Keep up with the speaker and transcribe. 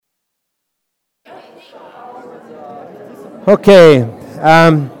Okay,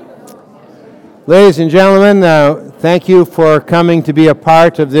 ladies and gentlemen, thank you for coming to be a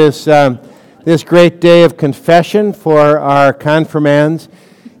part of this this great day of confession for our confirmands.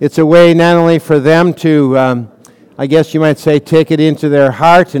 It's a way not only for them to, I guess you might say, take it into their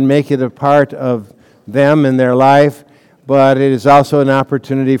heart and make it a part of them and their life, but it is also an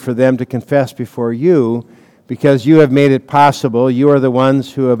opportunity for them to confess before you, because you have made it possible. You are the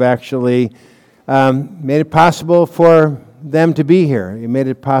ones who have actually made it possible for them to be here. You made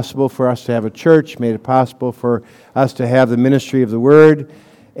it possible for us to have a church, made it possible for us to have the ministry of the Word,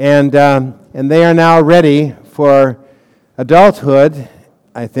 and they are now ready for adulthood,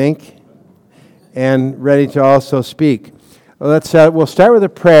 I think, and ready to also speak. We'll start with a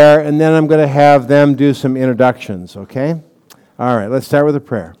prayer, and then I'm going to have them do some introductions, okay? All right, let's start with a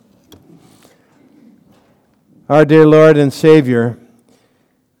prayer. Our dear Lord and Savior,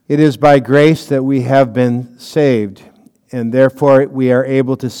 it is by grace that we have been saved, and therefore we are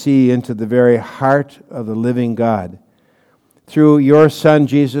able to see into the very heart of the living God. Through your Son,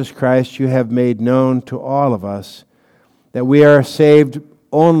 Jesus Christ, you have made known to all of us that we are saved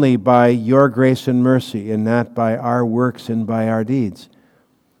only by your grace and mercy, and not by our works and by our deeds.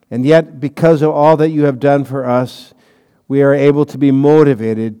 And yet, because of all that you have done for us, we are able to be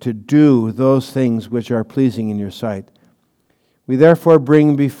motivated to do those things which are pleasing in your sight. We therefore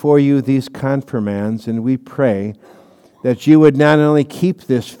bring before you these confirmands, and we pray that you would not only keep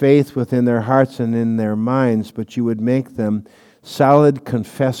this faith within their hearts and in their minds, but you would make them solid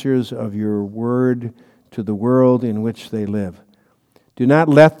confessors of your word to the world in which they live. Do not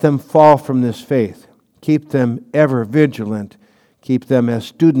let them fall from this faith. Keep them ever vigilant. Keep them as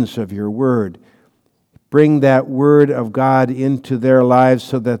students of your word. Bring that word of God into their lives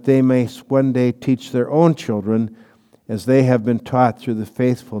so that they may one day teach their own children as they have been taught through the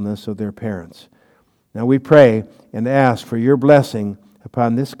faithfulness of their parents. Now we pray and ask for your blessing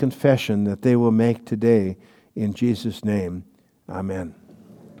upon this confession that they will make today. In Jesus' name, amen.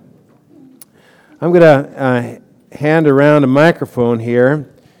 I'm going to hand around a microphone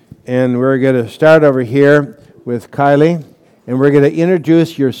here, and we're going to start over here with Kylie, and we're going to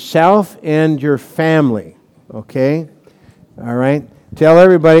introduce yourself and your family, okay? All right? Tell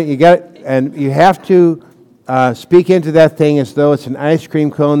everybody, you have to speak into that thing as though it's an ice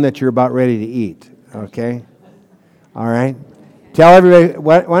cream cone that you're about ready to eat, okay? All right? Tell everybody,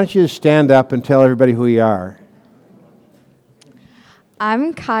 why don't you just stand up and tell everybody who you are?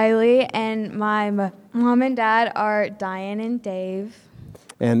 I'm Kylie, and my mom and dad are Diane and Dave.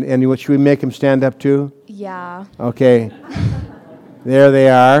 And what, should we make them stand up too? Yeah. Okay. There they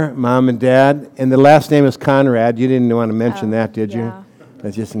are, Mom and Dad. And the last name is Conrad. You didn't want to mention that, did you? Yeah.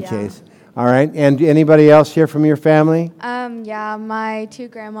 That's just in case. All right. And anybody else here from your family? Yeah, my two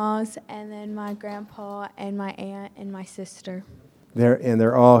grandmas, and then my grandpa, and my aunt, and my sister.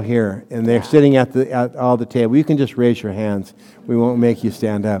 They're all here, and they're sitting at all the table. You can just raise your hands. We won't make you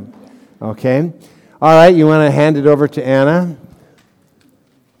stand up. Okay? All right, you want to hand it over to Anna?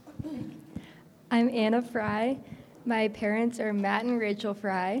 I'm Anna Fry. My parents are Matt and Rachel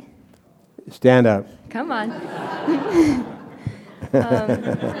Fry. Stand up. Come on.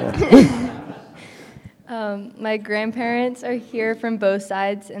 My grandparents are here from both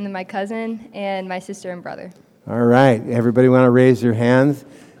sides, and then my cousin and my sister and brother. All right. Everybody want to raise their hands?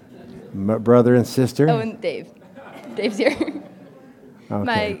 Brother and sister? Oh, and Dave. Dave's here. Okay.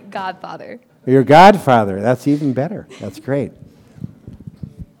 My godfather. Your godfather. That's even better. That's great.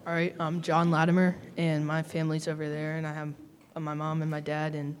 All right. I'm John Latimer, and my family's over there, and I have my mom and my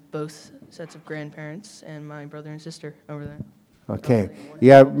dad and both sets of grandparents and my brother and sister over there. Okay.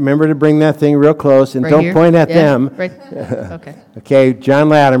 Yeah, remember to bring that thing real close, and Right don't here? point at Yeah, them. Right. Okay. Okay, John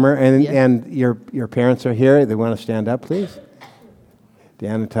Latimer, and Yeah. and your parents are here. They want to stand up, please.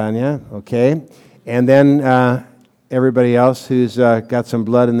 Dan and Tanya, okay. And then everybody else who's got some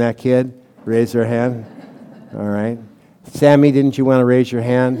blood in that kid, raise their hand. All right. Sammy, didn't you want to raise your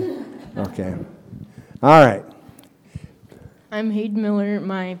hand? Okay. All right. I'm Hayden Miller.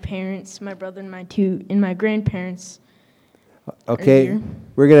 My parents, my brother, and my grandparents. Okay, here.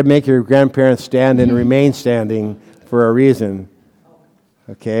 we're going to make your grandparents stand and remain standing for a reason.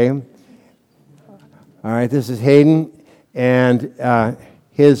 Okay? All right, this is Hayden, and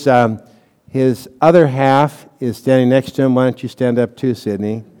his other half is standing next to him. Why don't you stand up too,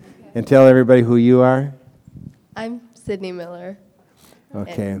 Sydney, and tell everybody who you are? I'm Sydney Miller.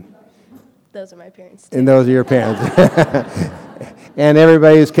 Okay. Those are my parents. And those are your parents. And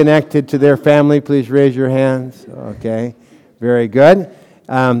everybody who's connected to their family, please raise your hands. Okay. Very good.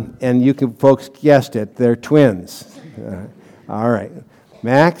 And you can, folks guessed it, they're twins. All right.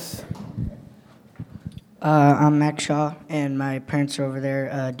 Max? I'm Max Shaw, and my parents are over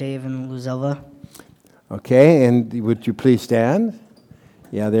there, Dave and Luzelva. Okay, and would you please stand?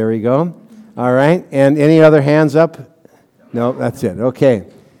 Yeah, there we go. All right, and any other hands up? No, that's it. Okay.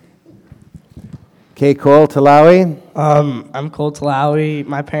 Okay, Cole Talawi. I'm Cole Talawi.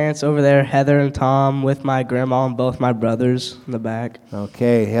 My parents over there, Heather and Tom, with my grandma and both my brothers in the back.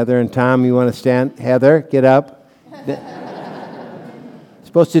 Okay, Heather and Tom, you want to stand? Heather, get up.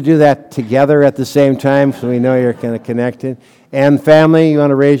 Supposed to do that together at the same time so we know you're kind of connected. And family, you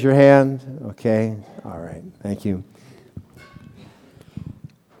want to raise your hand? Okay, all right, thank you.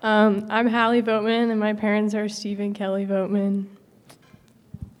 I'm Hallie Voteman, and my parents are Steve and Kelly Voteman.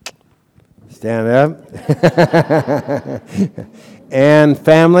 Stand up. And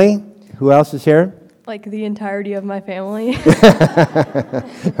family, who else is here? Like the entirety of my family.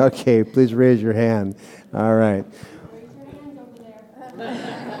 Okay, please raise your hand. All right.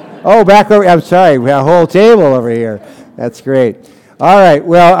 Oh, back over. I'm sorry. We have a whole table over here. That's great. All right.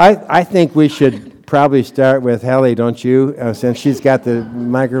 Well, I think we should probably start with Hallie, don't you? Since she's got the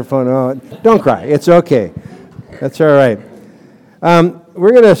microphone. Oh, don't cry. It's okay. That's all right.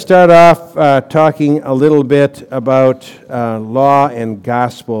 We're going to start off talking a little bit about law and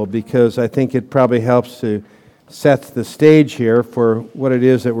gospel because I think it probably helps to set the stage here for what it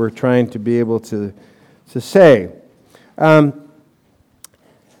is that we're trying to be able to say.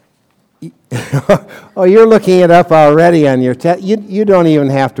 Oh, you're looking it up already on your test. You don't even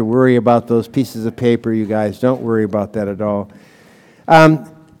have to worry about those pieces of paper, you guys. Don't worry about that at all.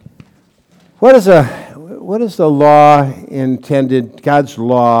 What is the law intended, God's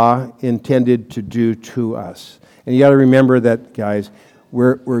law intended to do to us? And you got to remember that, guys,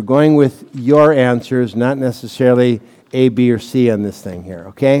 we're going with your answers, not necessarily A, B, or C on this thing here,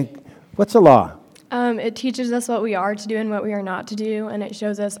 okay? What's the law? It teaches us what we are to do and what we are not to do, and it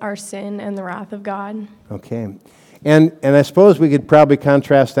shows us our sin and the wrath of God. Okay. And I suppose we could probably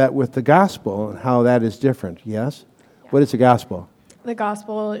contrast that with the gospel and how that is different, yes? Yeah. What is the gospel? The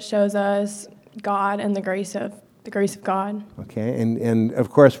gospel shows us God and the grace of God. Okay, and of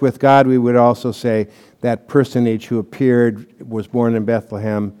course with God we would also say that personage who appeared was born in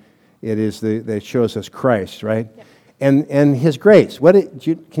Bethlehem. It is that shows us Christ, right? Yep. And His grace. Can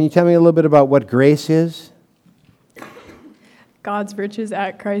you tell me a little bit about what grace is? God's riches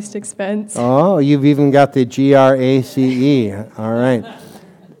at Christ's expense. Oh, you've even got the GRACE. All right,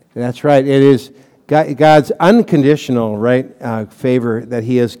 that's right. It is God's unconditional favor that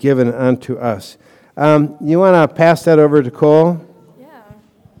He has given unto us. You want to pass that over to Cole?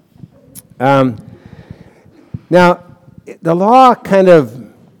 Yeah. Now, the law kind of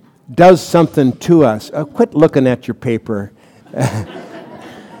does something to us. Quit looking at your paper.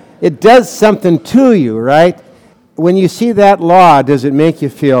 It does something to you, right? When you see that law, does it make you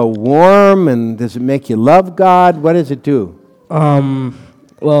feel warm, and does it make you love God? What does it do?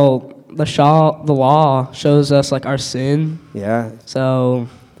 Well, the law shows us like our sin. Yeah. So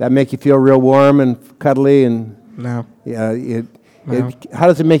that make you feel real warm and cuddly and no. Yeah. How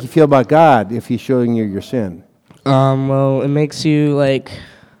does it make you feel about God if He's showing you your sin? Well, it makes you like,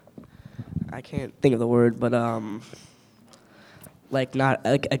 I can't think of the word, but like not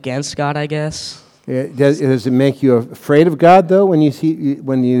against God, I guess. Does it make you afraid of God though when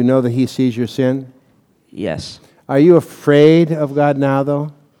you know that He sees your sin? Yes. Are you afraid of God now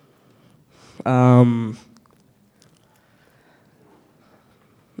though?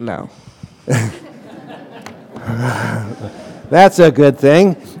 No. That's a good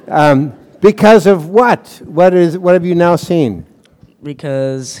thing. Because of what? What have you now seen?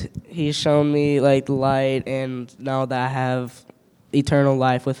 Because He's shown me like the light, and now that I have eternal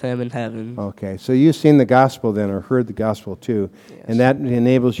life with Him in heaven. Okay, so you've seen the gospel then, or heard the gospel too, yes. And that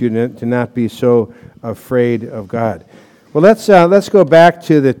enables you to not be so afraid of God. Well, let's go back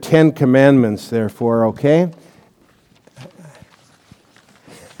to the 10 Commandments, therefore, okay?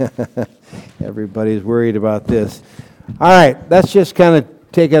 Everybody's worried about this. All right, let's just kind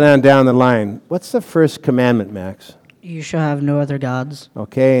of take it on down the line. What's the first commandment, Max? You shall have no other gods.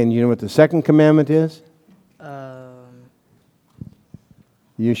 Okay, and you know what the second commandment is?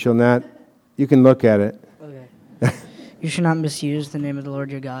 You shall not. You can look at it. Okay. You shall not misuse the name of the Lord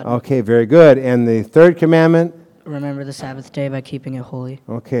your God. Okay, very good. And the third commandment? Remember the Sabbath day by keeping it holy.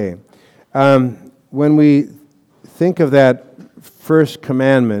 Okay. When we think of that first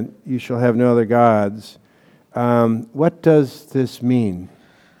commandment, you shall have no other gods, what does this mean?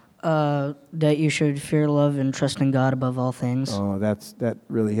 That you should fear, love, and trust in God above all things. Oh, that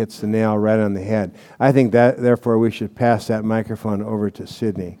really hits the nail right on the head. I think that, therefore, we should pass that microphone over to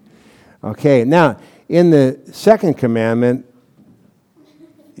Sydney. Okay, now, in the second commandment...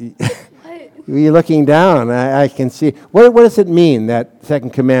 You're looking down. I can see. What does it mean, that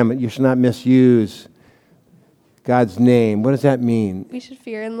second commandment? You shall not misuse God's name. What does that mean? We should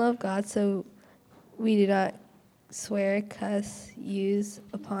fear and love God so we do not swear, cuss, use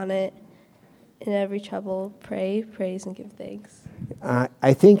upon it. In every trouble, pray, praise, and give thanks.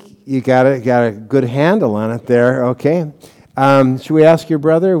 I think you got a good handle on it there. Okay. Should we ask your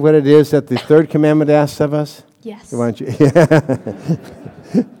brother what it is that the third commandment asks of us? Yes. Why don't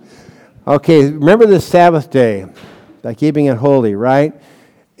you? Okay, remember the Sabbath day, by keeping it holy, right?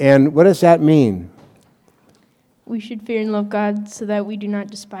 And what does that mean? We should fear and love God so that we do not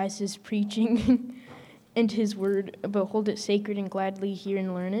despise his preaching and his word, but hold it sacred and gladly hear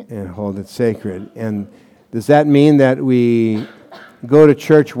and learn it. And hold it sacred. And does that mean that we go to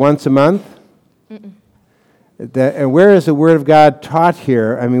church once a month? Mm-mm. And where is the Word of God taught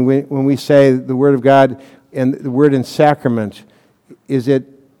here? I mean, when we say the Word of God and the Word in sacrament, is it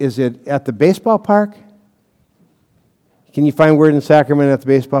at the baseball park? Can you find Word in sacrament at the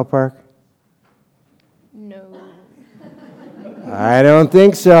baseball park? No. I don't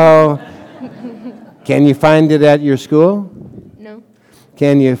think so. Can you find it at your school? No.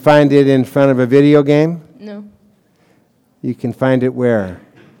 Can you find it in front of a video game? No. You can find it where?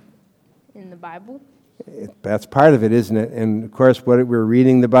 In the Bible? That's part of it, isn't it? And of course, we're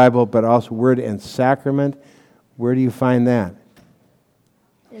reading the Bible, but also Word and sacrament. Where do you find that?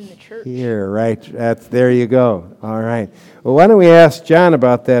 In the church. Here, right. There you go. All right. Well, why don't we ask John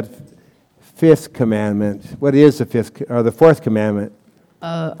about that fifth commandment? What is the fourth commandment?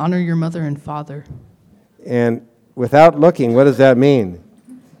 Honor your mother and father. And without looking, what does that mean?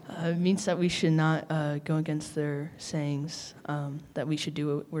 It means that we should not go against their sayings, that we should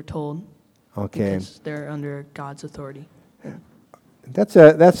do what we're told. Okay. Because they're under God's authority. That's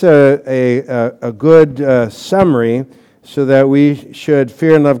a good summary, so that we should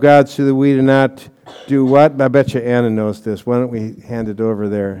fear and love God so that we do not do what? I bet you Anna knows this. Why don't we hand it over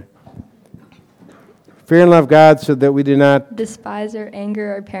there? Fear and love God so that we do not Despise or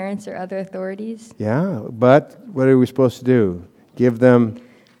anger our parents or other authorities, Yeah, but what are we supposed to do? Give them,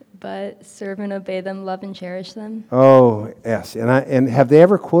 but serve and obey them, love and cherish them. oh, yes. And have they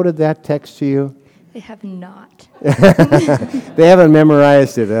ever quoted that text to you? They have not. They haven't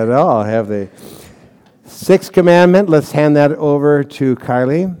memorized it at all, have they? Sixth commandment, let's hand that over to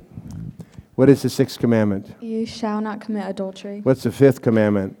Carly. What is the sixth commandment? You shall not commit adultery. What's the fifth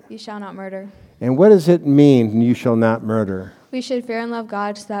commandment? You shall not murder. And what does it mean, you shall not murder? We should fear and love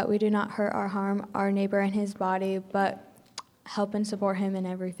God so that we do not hurt or harm our neighbor and his body, but help and support him in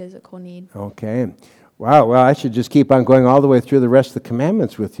every physical need. Okay. Wow, well, I should just keep on going all the way through the rest of the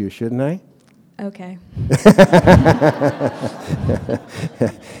commandments with you, shouldn't I? Okay.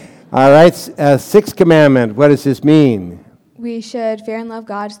 All right, sixth commandment, what does this mean? We should fear and love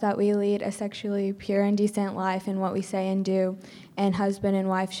God so that we lead a sexually pure and decent life in what we say and do, and husband and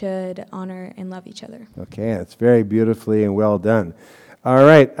wife should honor and love each other. Okay, that's very beautifully and well done. All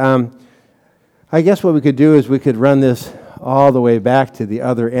right, I guess what we could do is we could run this all the way back to the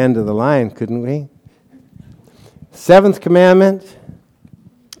other end of the line, couldn't we? Seventh commandment,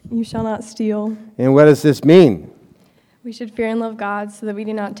 You shall not steal. and what does this mean? We should fear and love God so that we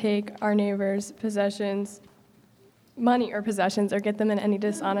do not take our neighbor's possessions, money or possessions, or get them in any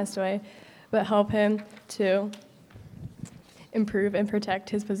dishonest way, but help him to improve and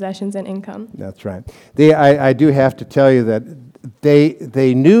protect his possessions and income. That's right. I do have to tell you that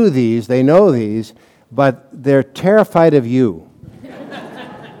they knew these, they know these, but they're terrified of you.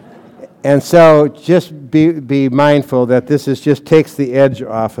 And so just be mindful that this just takes the edge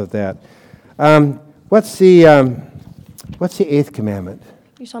off of that. What's the eighth commandment?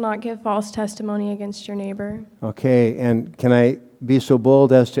 You shall not give false testimony against your neighbor. Okay, and can I be so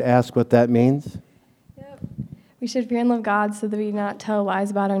bold as to ask what that means? We should fear and love God so that we do not tell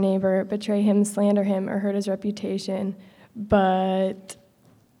lies about our neighbor, betray him, slander him, or hurt his reputation, but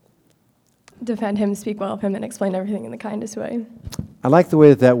defend him, speak well of him, and explain everything in the kindest way. I like the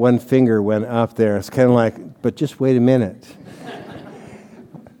way that one finger went up there. It's kind of like, but just wait a minute.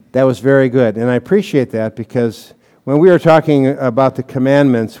 That was very good, and I appreciate that, because when we were talking about the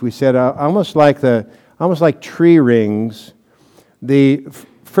commandments, we said almost like tree rings. The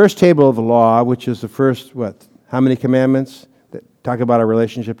first table of the law, which is the first, how many commandments that talk about our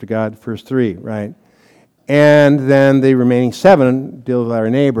relationship to God? First three, right? And then the remaining seven deal with our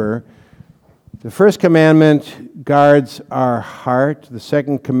neighbor. The first commandment guards our heart. The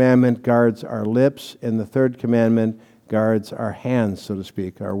second commandment guards our lips. And the third commandment guards our hands, so to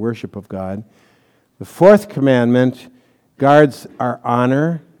speak, our worship of God. The fourth commandment guards our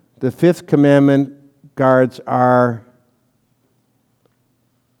honor. The fifth commandment guards our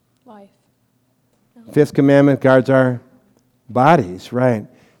Fifth commandment guards our bodies, right?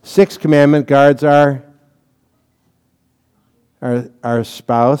 Sixth commandment guards our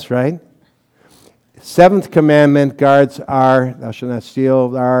spouse, right? Seventh commandment guards our, thou shalt not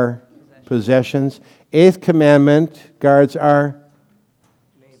steal, our possessions. Eighth commandment guards our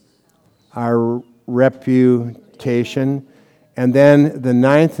reputation. And then the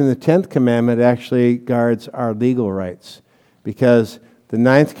ninth and the 10th commandment actually guards our legal rights. Because the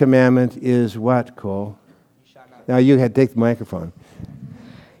ninth commandment is what, Cole? Now you had to take the microphone.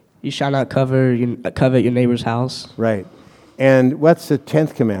 You shall not covet your neighbor's house. Right. And what's the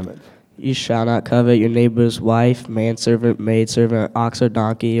 10th commandment? You shall not covet your neighbor's wife, manservant, maidservant, ox or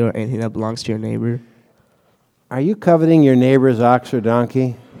donkey, or anything that belongs to your neighbor. Are you coveting your neighbor's ox or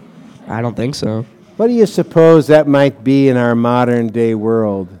donkey? I don't think so. What do you suppose that might be in our modern day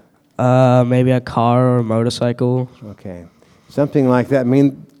world? Maybe a car or a motorcycle. Okay. Something like that. I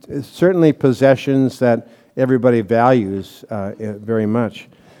mean, certainly possessions that everybody values very much.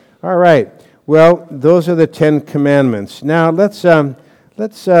 All right. Well, those are the 10 commandments. Now, let's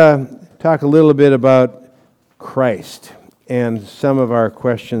talk a little bit about Christ and some of our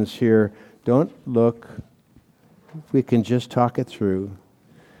questions here. Don't look. We can just talk it through.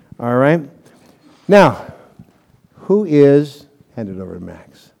 All right? Now, who is, hand it over to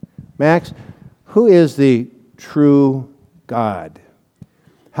Max. Max, who is the true God?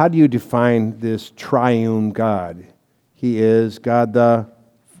 How do you define this triune God? He is God the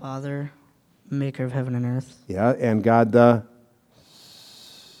Father, maker of heaven and earth. Yeah, and God the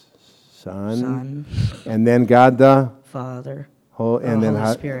Son. Son. And then God the Father. and then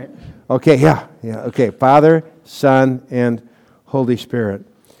Holy Spirit. Okay, yeah. Okay, Father, Son, and Holy Spirit.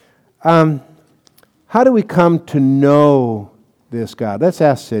 How do we come to know this God? Let's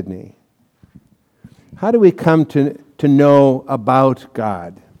ask Sydney. How do we come to know about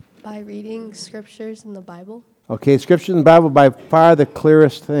God? By reading scriptures in the Bible. Okay, Scripture and the Bible by far the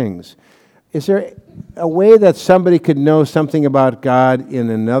clearest things. Is there a way that somebody could know something about God in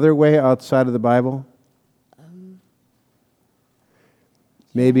another way outside of the Bible?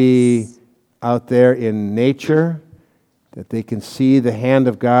 Maybe out there in nature, that they can see the hand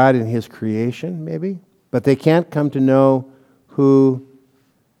of God in His creation, maybe? But they can't come to know who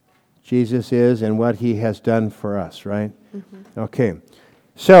Jesus is and what He has done for us, right? Mm-hmm. Okay.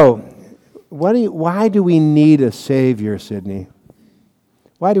 So, why do we need a Savior, Sydney?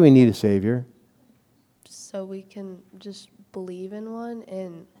 Why do we need a Savior? So we can just believe in one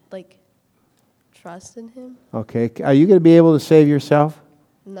and, trust in Him? Okay. Are you going to be able to save yourself?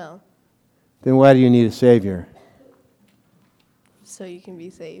 No. Then why do you need a Savior? So you can be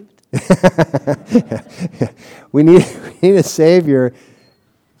saved. We need a Savior.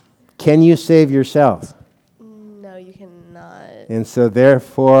 Can you save yourself? No, you cannot. And so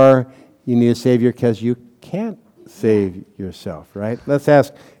therefore, you need a Savior because you can't save yourself, right? Let's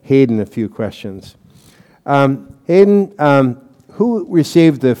ask Hayden a few questions. Hayden, who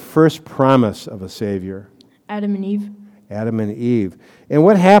received the first promise of a Savior? Adam and Eve. Adam and Eve. And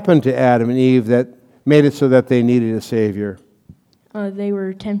what happened to Adam and Eve that made it so that they needed a Savior? They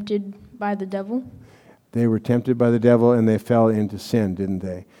were tempted by the devil. They were tempted by the devil and they fell into sin, didn't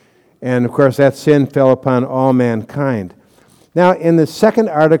they? And of course, that sin fell upon all mankind. Now, in the second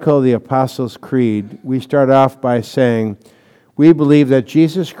article of the Apostles' Creed, we start off by saying, we believe that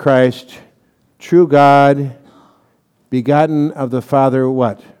Jesus Christ, true God, begotten of the Father,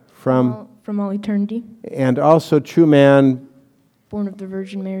 what? From all eternity. And also true man. Born of the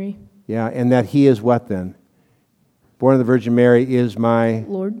Virgin Mary. Yeah, and that He is what then? Born of the Virgin Mary is my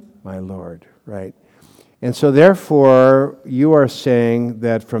Lord. My Lord, right. And so therefore, you are saying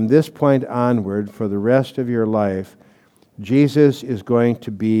that from this point onward, for the rest of your life, Jesus is going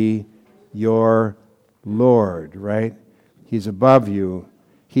to be your Lord, right? He's above you.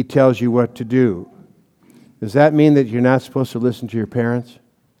 He tells you what to do. Does that mean that you're not supposed to listen to your parents?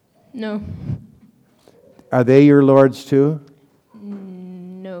 No. Are they your lords too?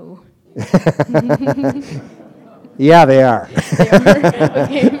 No. Yeah, they are.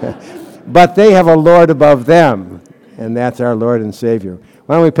 Okay. But they have a Lord above them, and that's our Lord and Savior.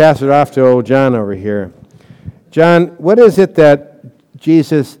 Why don't we pass it off to old John over here? John, what is it that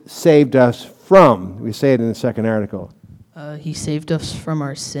Jesus saved us from? We say it in the second article. He saved us from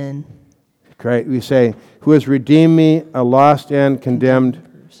our sin. Right? We say, who has redeemed me, a lost and condemned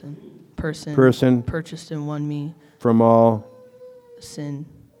person purchased and won me from all sin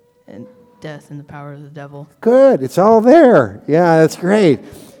and death and the power of the devil. Good. It's all there. Yeah, that's great.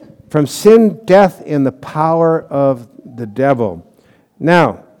 From sin, death, and the power of the devil.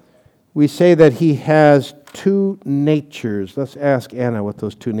 Now, we say that He has two natures. Let's ask Anna what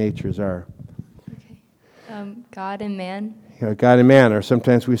those two natures are. God and man. God and man, or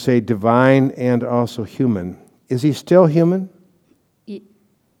sometimes we say divine and also human. Is he still human?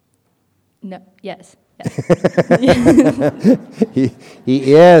 No. Yes.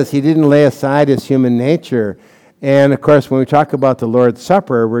 He is. He didn't lay aside his human nature. And of course, when we talk about the Lord's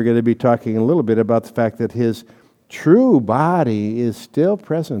Supper, we're going to be talking a little bit about the fact that his true body is still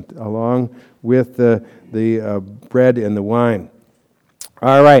present along with the bread and the wine.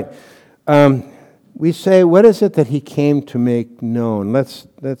 All right. We say, what is it that he came to make known? Let's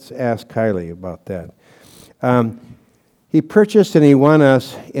ask Kylie about that. He purchased and he won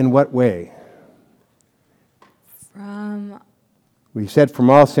us in what way? We said from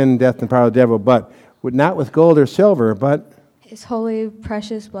all sin, death, and power of the devil, but not with gold or silver, but His holy,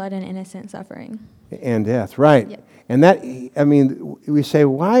 precious blood and innocent suffering. And death, right. Yep. And that, I mean, we say,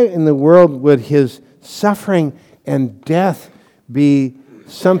 why in the world would his suffering and death be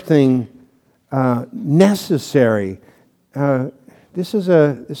something necessary? This is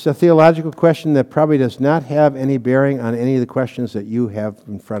a theological question that probably does not have any bearing on any of the questions that you have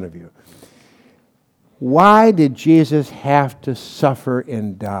in front of you. Why did Jesus have to suffer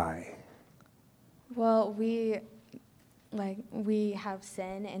and die? Well, we have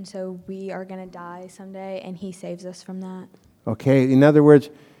sin, and so we are going to die someday, and he saves us from that. Okay, in other words,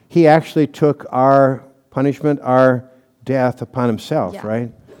 he actually took our punishment, our death upon himself, Yeah.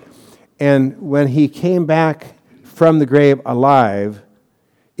 right? And when he came back from the grave alive,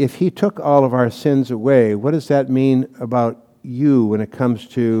 if he took all of our sins away, what does that mean about you when it comes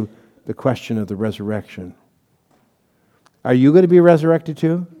to the question of the resurrection? Are you going to be resurrected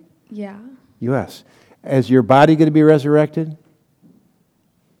too? Yeah. Yes. Is your body going to be resurrected?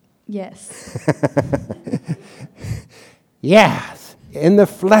 Yes. Yes. In the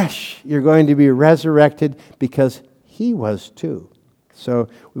flesh, you're going to be resurrected because he was too. So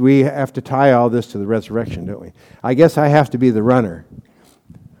we have to tie all this to the resurrection, don't we? I guess I have to be the runner.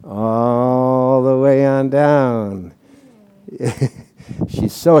 All the way on down.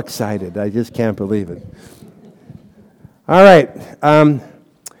 She's so excited. I just can't believe it. All right.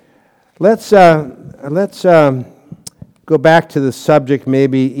 Let's go back to the subject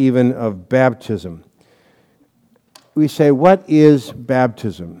maybe even of baptism. We say, what is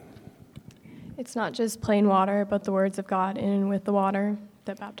baptism? It's not just plain water, but the words of God in and with the water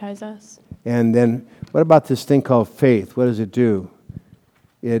that baptize us. And then what about this thing called faith? What does it do?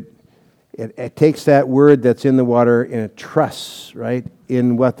 It takes that word that's in the water and it trusts, right,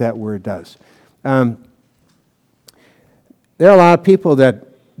 in what that word does. There are a lot of people that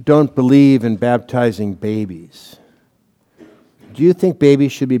don't believe in baptizing babies. Do you think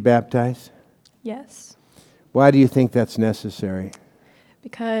babies should be baptized? Yes, Why do you think that's necessary?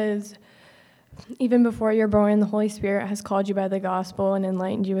 because even before you're born, the Holy Spirit has called you by the gospel and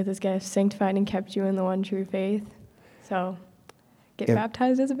enlightened you with his gifts, sanctified and kept you in the one true faith. So get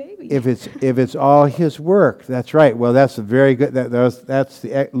baptized as a baby. If it's all his work, that's right. Well, that's a very good. That's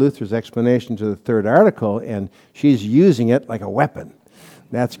the Luther's explanation to the third article, and she's using it like a weapon.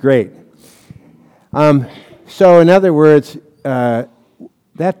 That's great. So, in other words, that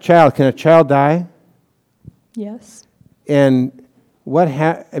child, can a child die? Yes. And what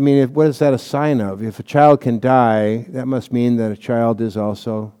is that a sign of? If a child can die, that must mean that a child is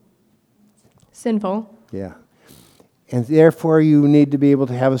also Sinful. Yeah. And therefore, you need to be able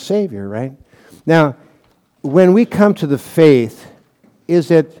to have a Savior, right? Now, when we come to the faith,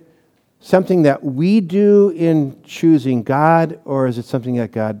 is it something that we do in choosing God, or is it something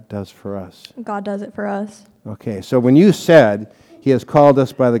that God does for us? God does it for us. Okay, so when you said he has called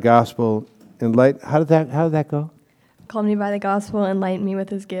us by the gospel, how did that go? Called me by the gospel, enlightened me with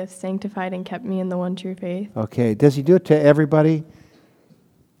his gifts, sanctified and kept me in the one true faith. Okay, does he do it to everybody?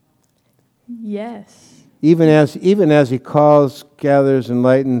 Yes. Even as he calls, gathers,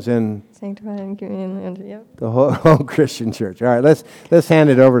 enlightens, and Sanctified and kept me in the yep. the whole Christian church. All right, let's hand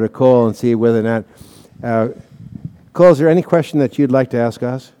it over to Cole and see whether or not. Cole, is there any question that you'd like to ask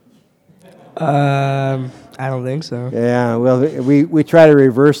us? I don't think so. Yeah, well, we try to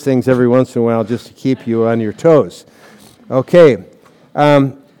reverse things every once in a while just to keep you on your toes. Okay,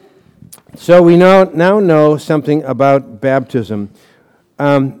 so we now know something about baptism.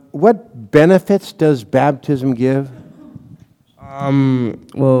 What benefits does baptism give?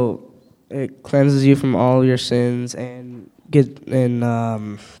 Well, it cleanses you from all your sins and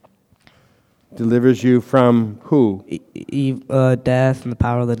Delivers you from who? death and the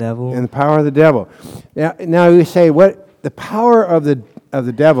power of the devil. And the power of the devil. Now we say, what the power of the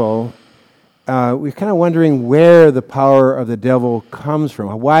devil? We're kind of wondering where the power of the devil comes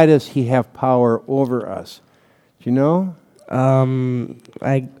from. Why does he have power over us? Do you know?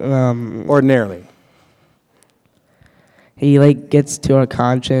 Ordinarily. He gets to our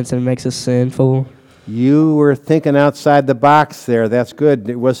conscience and makes us sinful. You were thinking outside the box there. That's good.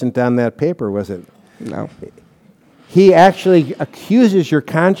 It wasn't on that paper, was it? No. He actually accuses your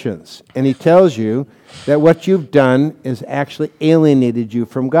conscience, and he tells you that what you've done is actually alienated you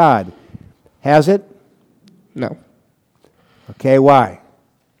from God. Has it? No. Okay, why?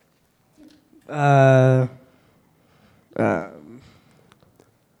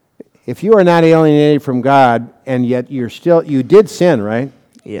 If you are not alienated from God, and yet you did sin, right?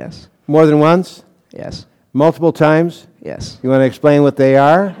 Yes. More than once? Yes. Multiple times? Yes. You want to explain what they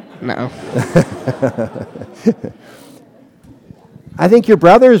are? No. I think your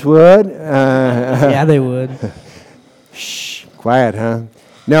brothers would. Yeah, they would. Shh, quiet, huh?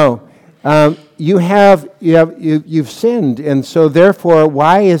 No, you've sinned, and so therefore,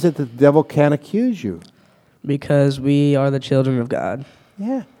 why is it that the devil can't accuse you? Because we are the children of God.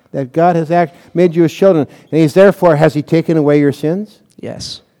 Yeah, that God has made you his children, and has he taken away your sins?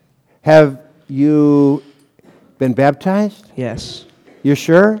 Yes. Have you been baptized? Yes. You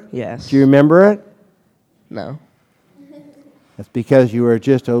sure? Yes. Do you remember it? No. That's because you were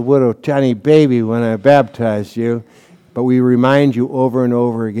just a little tiny baby when I baptized you. But we remind you over and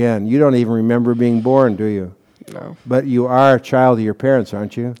over again. You don't even remember being born, do you? No. But you are a child of your parents,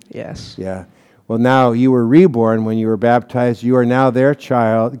 aren't you? Yes. Yeah. Well, now you were reborn when you were baptized. You are now their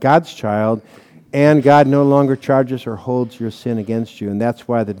child, God's child, and God no longer charges or holds your sin against you. And that's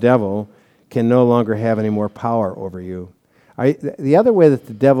why the devil can no longer have any more power over you. The other way that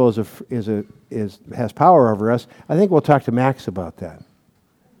the devil has power over us, I think we'll talk to Max about that.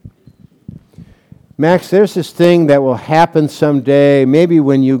 Max, there's this thing that will happen someday, maybe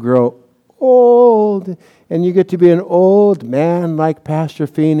when you grow old and you get to be an old man like Pastor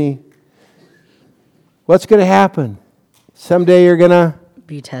Feeney. What's going to happen? Someday you're going to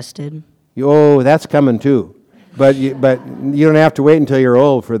Be tested. Oh, that's coming too. But you don't have to wait until you're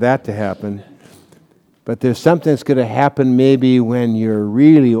old for that to happen. But there's something that's going to happen maybe when you're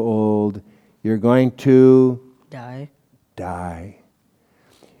really old. You're going to die.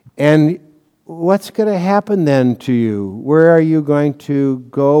 And what's going to happen then to you? Where are you going to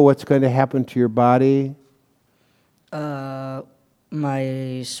go? What's going to happen to your body?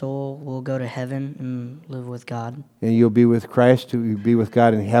 My soul will go to heaven and live with God. And you'll be with Christ, you'll be with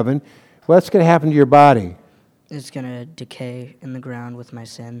God in heaven. What's going to happen to your body? It's going to decay in the ground with my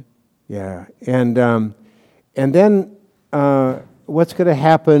sin. Yeah. And then what's going to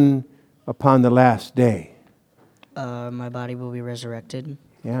happen upon the last day? My body will be resurrected.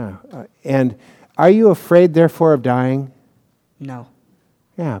 Yeah. And are you afraid, therefore, of dying? No.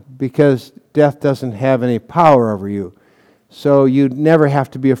 Yeah, because death doesn't have any power over you. So you never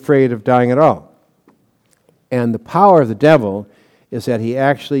have to be afraid of dying at all. And the power of the devil is that he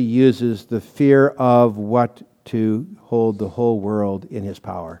actually uses the fear of what to hold the whole world in his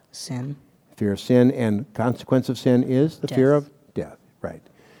power. Sin. Fear of sin, and consequence of sin is the Death. fear of death. Right.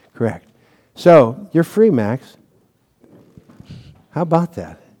 Correct. So you're free, Max. How about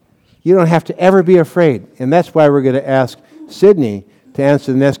that? You don't have to ever be afraid. And that's why we're going to ask Sydney to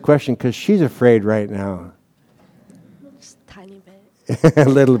answer the next question, because she's afraid right now. Just a tiny bit. A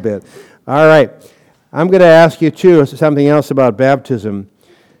little bit. All right. I'm going to ask you, too, something else about baptism.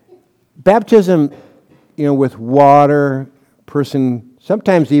 Baptism, with water,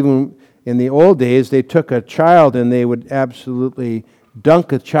 sometimes even in the old days, they took a child and they would absolutely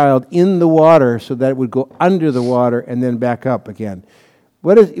dunk a child in the water so that it would go under the water and then back up again.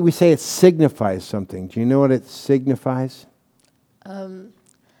 We say it signifies something. Do you know what it signifies? The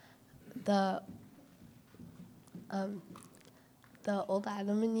old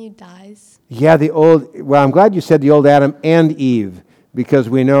Adam in you dies. Yeah, I'm glad you said the old Adam and Eve, because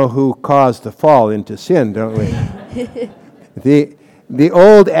we know who caused the fall into sin, don't we? The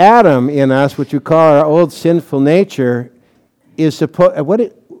old Adam in us, which we call our old sinful nature, is supposed.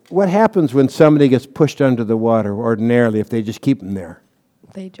 What happens when somebody gets pushed under the water ordinarily if they just keep them there?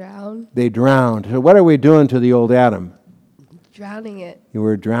 They drown. They drown. So what are we doing to the old Adam? Drowning it. You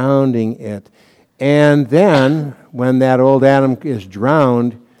were drowning it. And then, when that old Adam is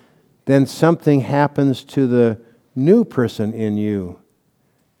drowned, then something happens to the new person in you.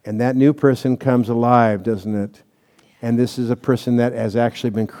 And that new person comes alive, doesn't it? And this is a person that has actually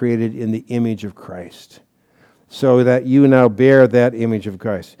been created in the image of Christ. So that you now bear that image of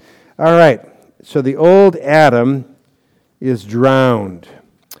Christ. All right. So the old Adam is drowned.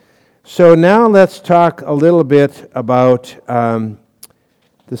 So now let's talk a little bit about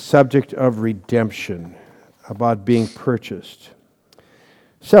the subject of redemption, about being purchased.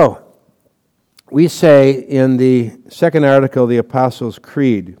 So, we say in the second article of the Apostles'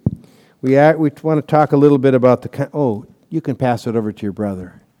 Creed, we want to talk a little bit about you can pass it over to your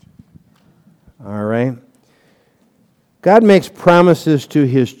brother. All right? God makes promises to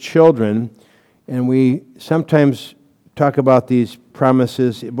his children, and we sometimes talk about these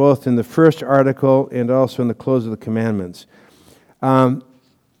promises both in the first article and also in the close of the commandments.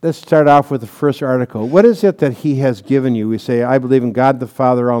 Let's start off with the first article. What is it that he has given you? We say, I believe in God the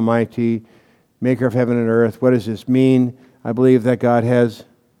Father Almighty, maker of heaven and earth. What does this mean? I believe that God has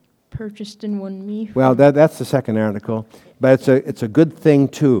Purchased and won me. well, that's the second article, but it's a good thing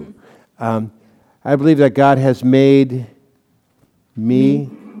too. I believe that God has made me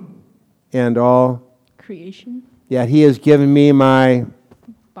and all. Creation. Yeah, he has given me my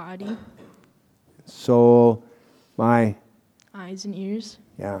Body. soul, my Eyes and ears.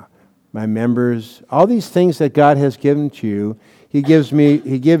 my members, all these things that God has given to you. He gives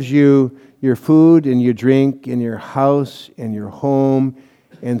you your food and your drink and your house and your home,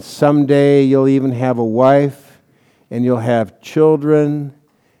 and someday you'll even have a wife, and you'll have children,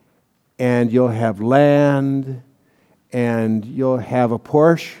 and you'll have land, and you'll have a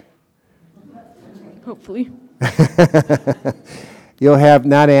Porsche. Hopefully. You'll have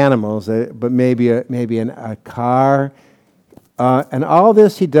not animals, but maybe a car. And all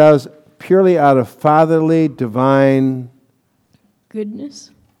this he does purely out of fatherly, divine Goodness.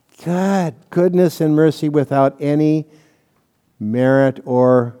 goodness and mercy without any merit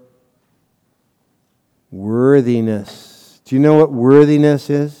or worthiness. Do you know what worthiness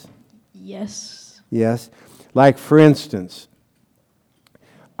is? Yes. Yes. Like, for instance,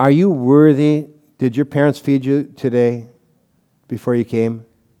 are you worthy? Did your parents feed you today before you came?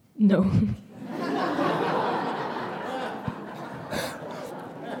 No.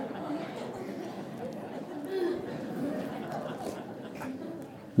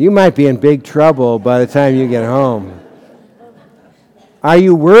 You might be in big trouble by the time you get home. Are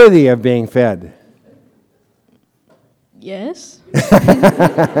you worthy of being fed? Yes.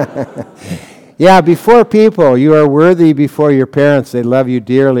 Yeah, before people, you are worthy before your parents. They love you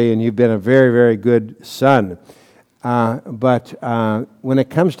dearly, and you've been a very, very good son. But when it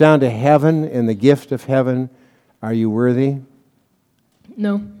comes down to heaven and the gift of heaven, are you worthy?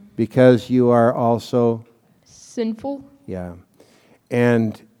 No. Because you are also, Sinful. yeah.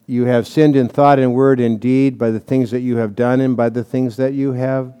 And you have sinned in thought and word and deed by the things that you have done and by the things that you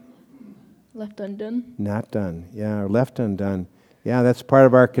have Left undone. not done. Yeah, or left undone. Yeah, that's part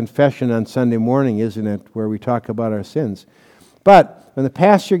of our confession on Sunday morning, isn't it, where we talk about our sins. But when the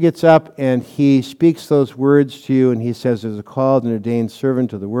pastor gets up and he speaks those words to you and he says, as a called and ordained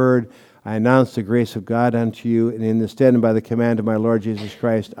servant of the word, I announce the grace of God unto you, and in the stead and by the command of my Lord Jesus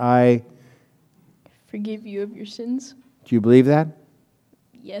Christ, I... Forgive you of your sins. Do you believe that?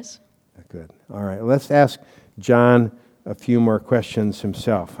 Yes. Good. All right, let's ask John a few more questions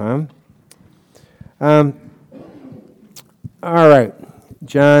himself, huh? All right,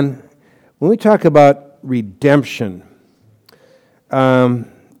 John, when we talk about redemption and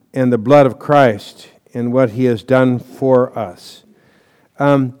the blood of Christ and what he has done for us,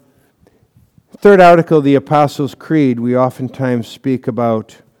 third article of the Apostles' Creed, we oftentimes speak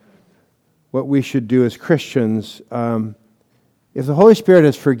about what we should do as Christians. If the Holy Spirit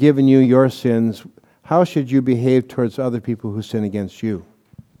has forgiven you your sins, how should you behave towards other people who sin against you?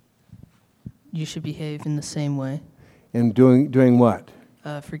 You should behave in the same way, And doing what?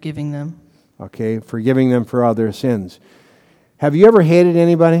 forgiving them. Okay, forgiving them for all their sins. Have you ever hated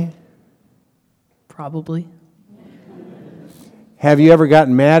anybody? Probably. Have you ever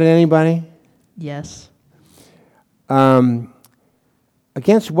gotten mad at anybody? Yes.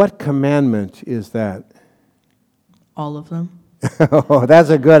 Against what commandment is that? All of them. Oh, that's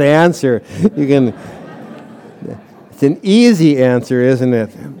a good answer. It's an easy answer, isn't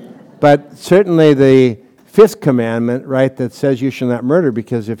it? But certainly the fifth commandment, right, that says you shall not murder,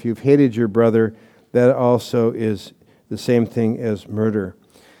 because if you've hated your brother, that also is the same thing as murder.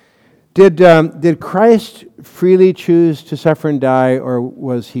 Did Christ freely choose to suffer and die, or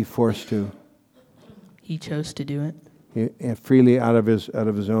was he forced to? He chose to do it. Freely out of his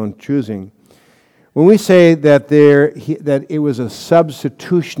own choosing. When we say that that it was a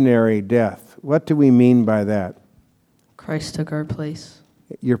substitutionary death, what do we mean by that? Christ took our place.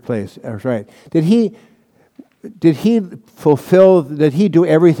 Your place. That's right. Did he do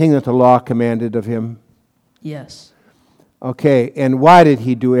everything that the law commanded of him? Yes. Okay, and why did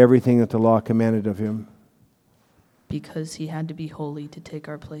he do everything that the law commanded of him? Because he had to be holy to take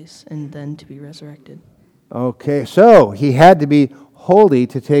our place and then to be resurrected. Okay, so he had to be holy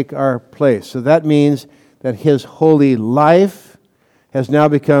to take our place. So that means that his holy life has now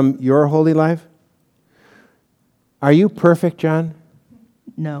become your holy life? Are you perfect, John?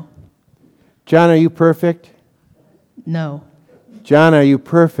 No. John, are you perfect? No. John, are you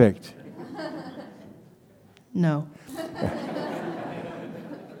perfect? No.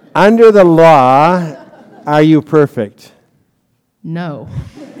 Under the law, are you perfect? No.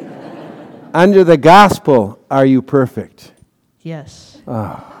 Under the gospel, are you perfect? Yes.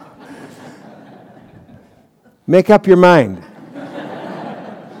 Make up your mind.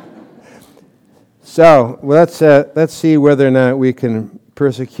 So let's see whether or not we can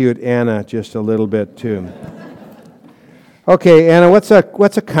persecute Anna just a little bit too. Okay, Anna, what's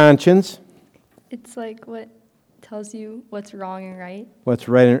a conscience? It's like what tells you what's wrong and right. What's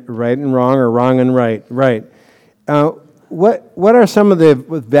right and wrong, or wrong and right? Right. What are some of the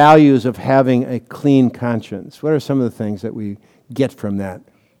values of having a clean conscience? What are some of the things that we get from that?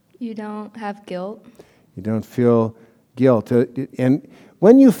 You don't have guilt. You don't feel guilt. And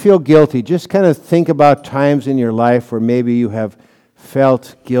when you feel guilty, just kind of think about times in your life where maybe you have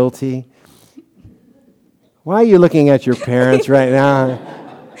felt guilty. Why are you looking at your parents right now?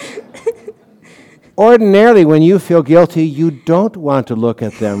 Ordinarily, when you feel guilty, you don't want to look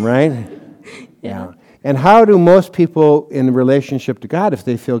at them, right? Yeah. And how do most people in relationship to God, if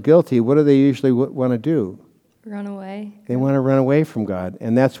they feel guilty, what do they usually want to do? Run away. They want to run away from God.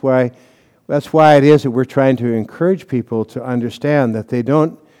 And that's why it is that we're trying to encourage people to understand that they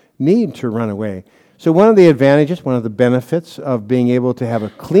don't need to run away. So one of the advantages, one of the benefits of being able to have a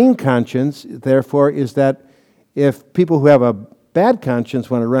clean conscience, therefore, is that if people who have a bad conscience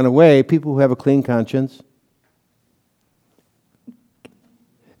want to run away, people who have a clean conscience,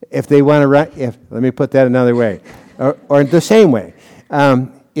 if they want to run, let me put that another way, or the same way.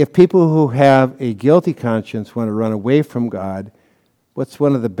 If people who have a guilty conscience want to run away from God, what's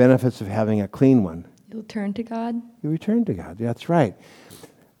one of the benefits of having a clean one? You'll turn to God. You return to God. That's right.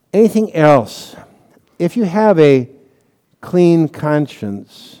 Anything else? If you have a clean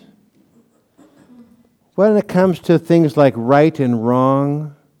conscience, when it comes to things like right and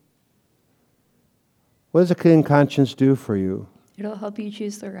wrong, what does a clean conscience do for you? It'll help you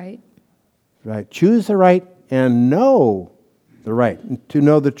choose the right. Right. Choose the right and know the right, to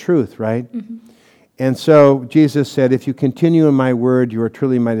know the truth, right? Mm-hmm. And so Jesus said, if you continue in my word, you are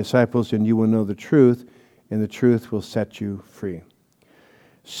truly my disciples, and you will know the truth, and the truth will set you free.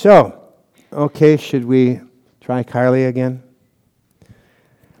 So, okay, should we try Carly again?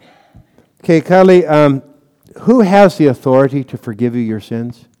 Okay, Carly, who has the authority to forgive you your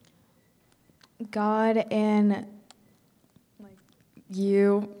sins? God and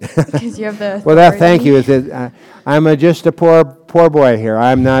you, because you have the authority. Well, thank you. I'm just a poor boy here.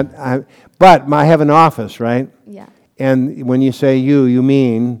 But I have an office, right? Yeah. And when you say you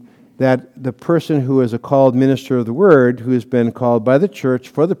mean that the person who is a called minister of the word, who has been called by the church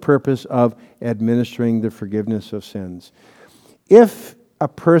for the purpose of administering the forgiveness of sins. If a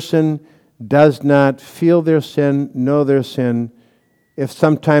person does not feel their sin, know their sin, if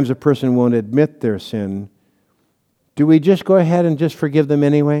sometimes a person won't admit their sin, do we just go ahead and just forgive them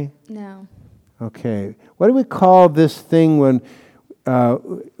anyway? No. Okay. What do we call this thing when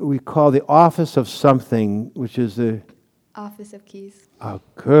we call the office of something, which is the... Office of keys. Oh,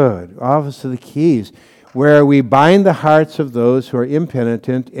 good. Office of the keys, where we bind the hearts of those who are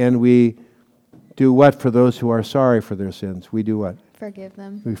impenitent, and we do what for those who are sorry for their sins? We do what? Forgive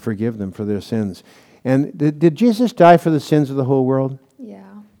them. We forgive them for their sins. And did Jesus die for the sins of the whole world? Yeah.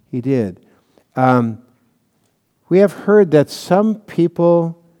 He did. We have heard that some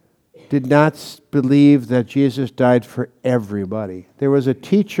people did not believe that Jesus died for everybody. There was a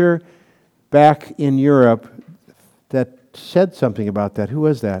teacher back in Europe that said something about that. Who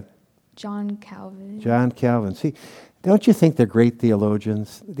was that? John Calvin. John Calvin. See, don't you think they're great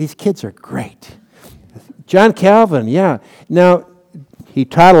theologians? These kids are great. John Calvin, yeah. Now, he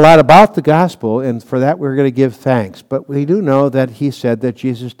taught a lot about the gospel, and for that we're going to give thanks. But we do know that he said that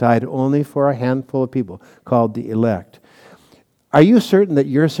Jesus died only for a handful of people, called the elect. Are you certain that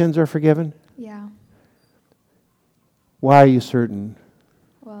your sins are forgiven? Yeah. Why are you certain?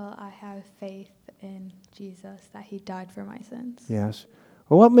 Well, I have faith in Jesus, that he died for my sins. Yes.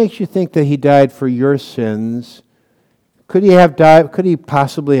 Well, what makes you think that he died for your sins? Could he have died? Could he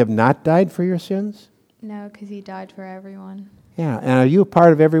possibly have not died for your sins? No, because he died for everyone. Yeah. And are you a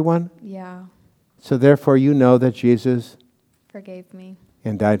part of everyone? Yeah. So therefore you know that Jesus Forgave me.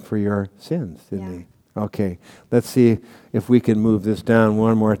 and died for your sins, didn't Yeah. he? Okay. Let's see if we can move this down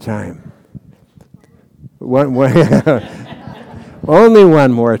one more time. Only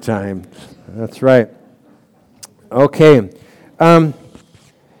one more time. That's right. Okay.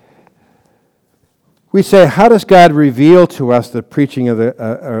 We say, how does God reveal to us the preaching of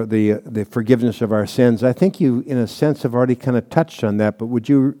the forgiveness of our sins? I think you, in a sense, have already kind of touched on that, but would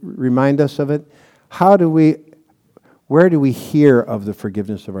you remind us of it? Where do we hear of the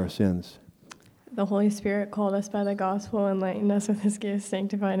forgiveness of our sins? The Holy Spirit called us by the gospel, enlightened us with his gift,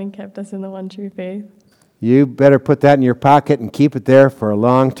 sanctified and kept us in the one true faith. You better put that in your pocket and keep it there for a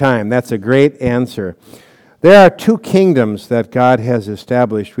long time. That's a great answer. There are two kingdoms that God has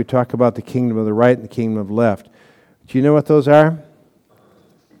established. We talk about the kingdom of the right and the kingdom of the left. Do you know what those are?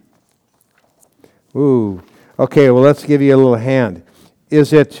 Ooh. Okay, well, let's give you a little hand.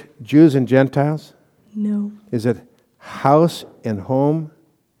 Is it Jews and Gentiles? No. Is it house and home?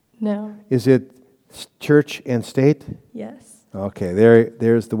 No. Is it church and state? Yes. Okay,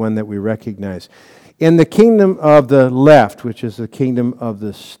 there's the one that we recognize. In the kingdom of the left, which is the kingdom of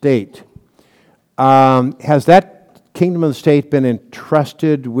the state, has that kingdom of the state been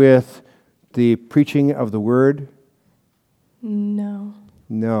entrusted with the preaching of the word? No.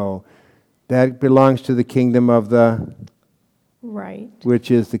 No. That belongs to the kingdom of the Right.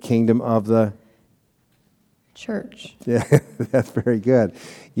 which is the kingdom of the Church. Yeah, that's very good.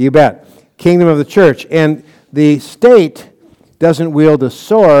 You bet. Kingdom of the church. And the state doesn't wield a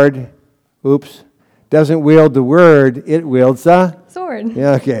sword, doesn't wield the word, it wields a Sword.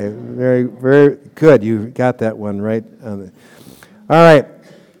 Yeah, okay. Very, very good. You got that one right. All right.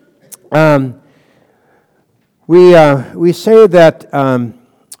 We say that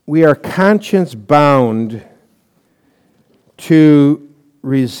we are conscience bound to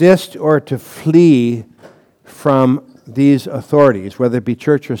resist or to flee from these authorities, whether it be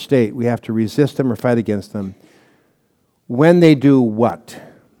church or state. We have to resist them or fight against them. When they do what?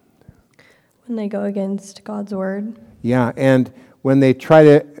 When they go against God's word. Yeah, and when they try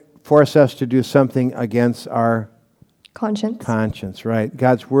to force us to do something against our Conscience. Right.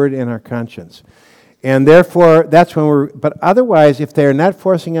 God's word and our conscience. And therefore, that's when but otherwise, if they're not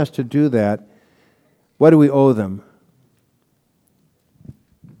forcing us to do that, what do we owe them?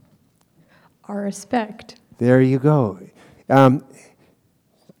 Our respect. There you go.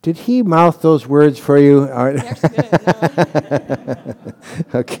 Did he mouth those words for you? He actually did.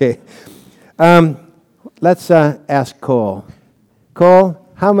 No. Okay. Let's ask Cole. Cole,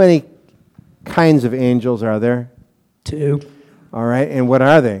 how many kinds of angels are there? 2. All right, and what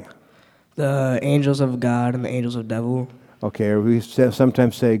are they? The angels of God and the angels of devil. Okay, we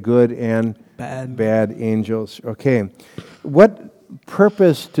sometimes say good and Bad. angels. Okay. What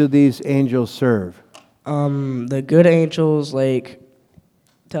purpose do these angels serve? The good angels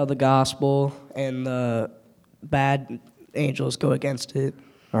tell the gospel, and the bad angels go against it.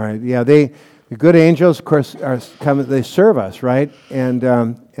 All right, yeah, the good angels, of course, they serve us, right? And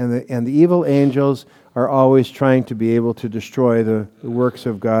the evil angels are always trying to be able to destroy the works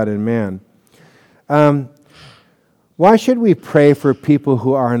of God and man. Why should we pray for people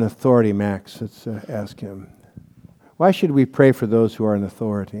who are in authority, Max? Let's ask him. Why should we pray for those who are in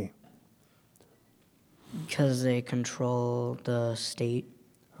authority? Because they control the state.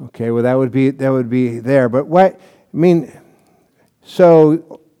 Okay, well that would be there. But what I mean,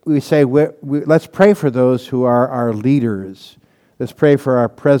 so we say let's pray for those who are our leaders. Let's pray for our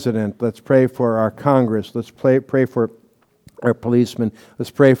president. Let's pray for our Congress. Let's pray for our policemen.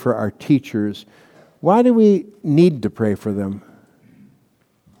 Let's pray for our teachers. Why do we need to pray for them?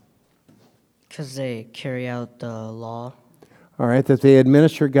 Because they carry out the law. All right, that they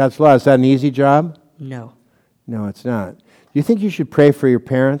administer God's law. Is that an easy job? No. No, it's not. Do you think you should pray for your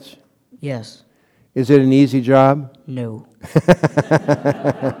parents? Yes. Is it an easy job? No.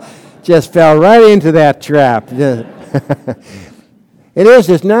 Just fell right into that trap. It is.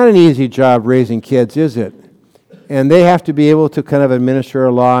 It's not an easy job raising kids, is it? And they have to be able to kind of administer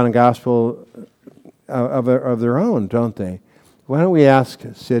a law and a gospel of their own, don't they? Why don't we ask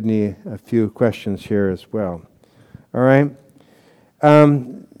Sydney a few questions here as well? All right?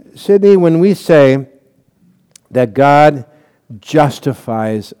 Sydney, when we say that God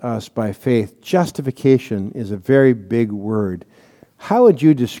justifies us by faith, justification is a very big word. How would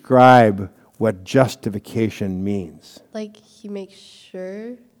you describe what justification means? Like he makes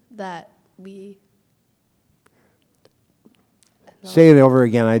sure that we... Say it over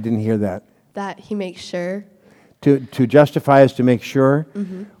again. I didn't hear that. That he makes sure. To justify is to make sure?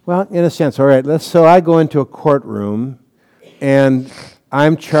 Mm-hmm. Well, in a sense, all right. So I go into a courtroom, and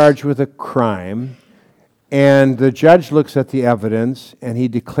I'm charged with a crime, and the judge looks at the evidence, and he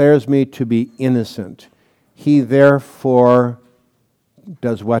declares me to be innocent. He therefore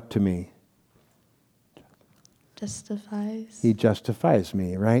does what to me? Justifies. He justifies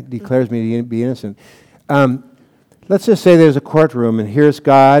me, right? Declares me to be innocent. Let's just say there's a courtroom, and here's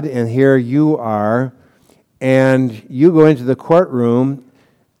God, and here you are, and you go into the courtroom.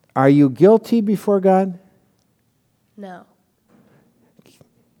 Are you guilty before God? No.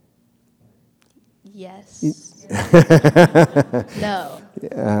 Yes. No.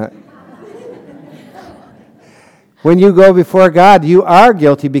 When you go before God, you are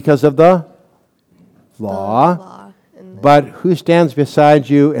guilty because of the law. The law and But who stands beside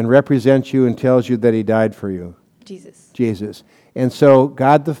you and represents you and tells you that he died for you? Jesus. Jesus. And so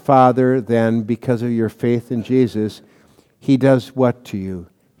God the Father then, because of your faith in Jesus, he does what to you?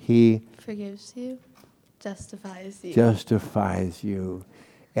 He Forgives you, justifies you. justifies you.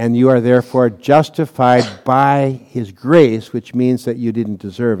 And you are therefore justified by his grace, which means that you didn't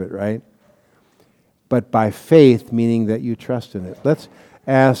deserve it, right? But by faith, meaning that you trust in it. Let's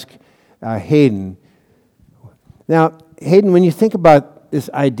ask Hayden. Now, Hayden, when you think about this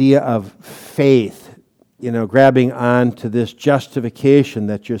idea of faith, grabbing on to this justification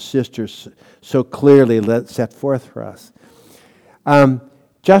that your sister so clearly set forth for us.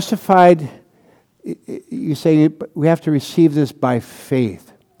 Justified, you say we have to receive this by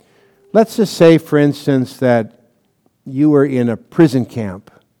faith. Let's just say, for instance, that you were in a prison camp.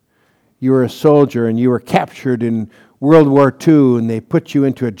 You were a soldier and you were captured in World War II and they put you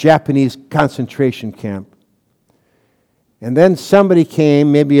into a Japanese concentration camp. And then somebody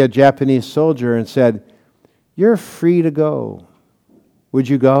came, maybe a Japanese soldier, and said, "You're free to go." Would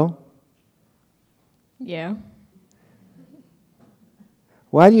you go? Yeah.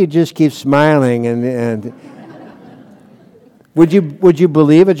 Why do you just keep smiling and would you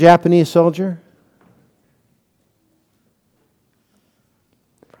believe a Japanese soldier?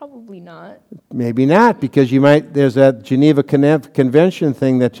 Probably not. Maybe not, because there's that Geneva Convention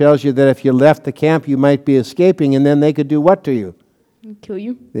thing that tells you that if you left the camp, you might be escaping, and then they could do what to you? Kill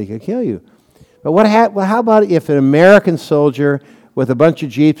you. They could kill you. But how about if an American soldier with a bunch of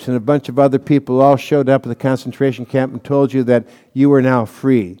jeeps and a bunch of other people all showed up at the concentration camp and told you that you were now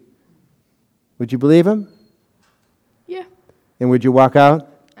free? Would you believe him? Yeah, And would you walk out?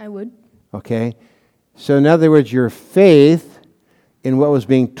 I would. Okay. So in other words, your faith in what was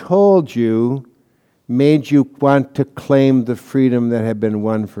being told you made you want to claim the freedom that had been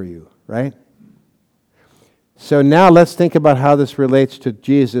won for you, right? So now let's think about how this relates to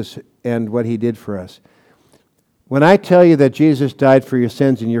Jesus and what he did for us. When I tell you that Jesus died for your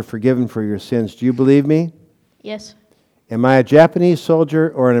sins and you're forgiven for your sins, do you believe me? Yes. Am I a Japanese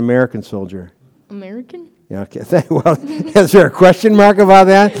soldier or an American soldier? American? Yeah, okay. Well, is there a question mark about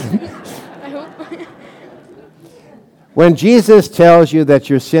that? I hope. When Jesus tells you that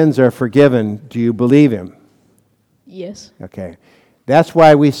your sins are forgiven, do you believe him? Yes. Okay. That's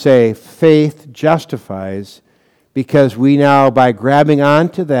why we say faith justifies, because we now, by grabbing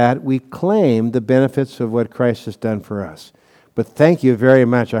onto that, we claim the benefits of what Christ has done for us. But thank you very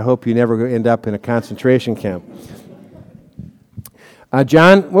much. I hope you never end up in a concentration camp.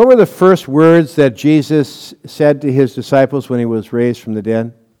 John, what were the first words that Jesus said to his disciples when he was raised from the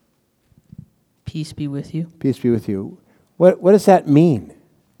dead? Peace be with you. Peace be with you. What does that mean?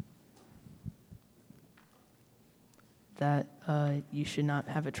 That you should not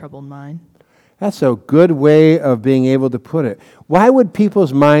have a troubled mind. That's a good way of being able to put it. Why would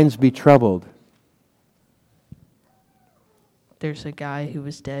people's minds be troubled? There's a guy who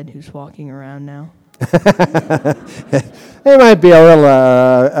was dead who's walking around now. They might be a little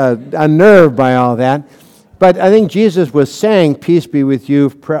unnerved by all that. But I think Jesus was saying, peace be with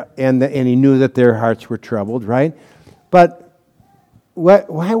you, and he knew that their hearts were troubled, right? But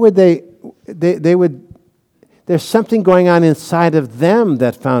why would they would, there's something going on inside of them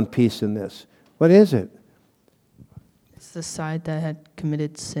that found peace in this. What is it? It's the side that had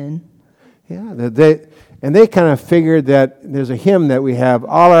committed sin. Yeah, they kind of figured that there's a hymn that we have,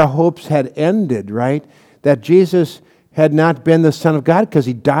 all our hopes had ended, right? That Jesus had not been the Son of God because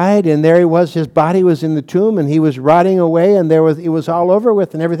he died, and there he was, his body was in the tomb, and he was rotting away, and it was all over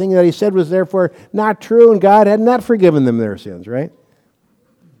with, and everything that he said was therefore not true, and God had not forgiven them their sins, right?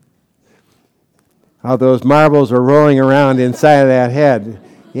 How those marbles are rolling around inside of that head.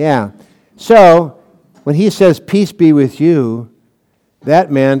 Yeah. So, when he says, peace be with you,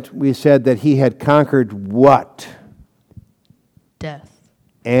 that meant, we said, that he had conquered what? Death.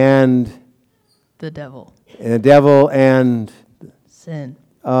 And? The devil. And the devil and? Sin.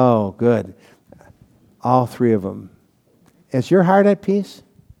 Oh, good. All three of them. Is your heart at peace?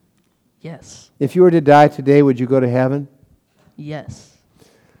 Yes. If you were to die today, would you go to heaven? Yes.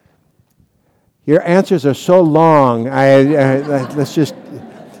 Your answers are so long. Let's just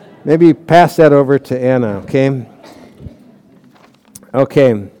maybe pass that over to Anna, okay?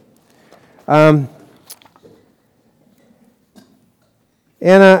 Okay. Anna,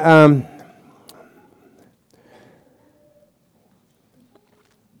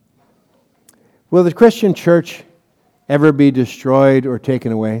 will the Christian church ever be destroyed or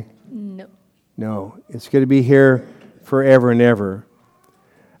taken away? No. No, it's going to be here forever and ever.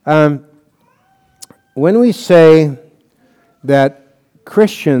 When we say that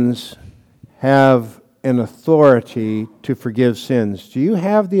Christians have an authority to forgive sins, do you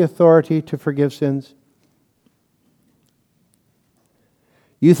have the authority to forgive sins?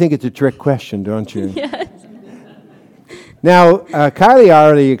 You think it's a trick question, don't you? Yes. Now, Kylie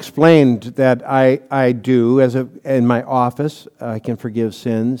already explained that I do, in my office, I can forgive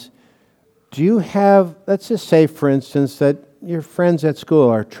sins. Do you have, let's just say, for instance, that your friends at school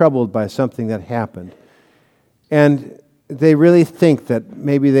are troubled by something that happened, and they really think that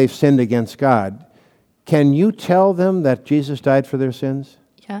maybe they've sinned against God. Can you tell them that Jesus died for their sins?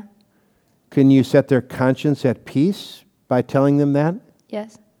 Yeah. Can you set their conscience at peace by telling them that?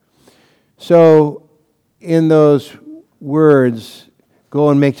 Yes. So, in those words, go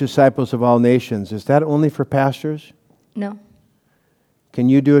and make disciples of all nations, is that only for pastors? No. Can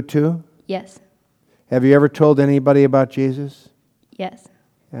you do it too? Yes. Have you ever told anybody about Jesus? Yes.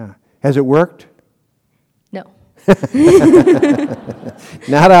 Yeah. Has it worked? No.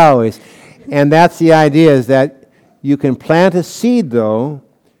 Not always. And that's the idea, is that you can plant a seed, though,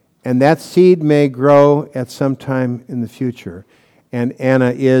 and that seed may grow at some time in the future. And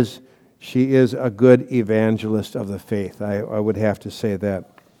Anna she is a good evangelist of the faith. I would have to say that.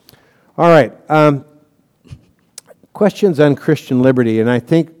 All right. Questions on Christian liberty, and I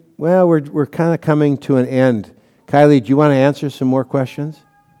think, well, we're kind of coming to an end. Kylie, do you want to answer some more questions?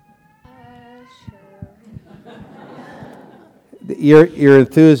 Sure. Your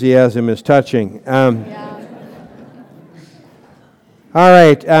enthusiasm is touching. Yeah. All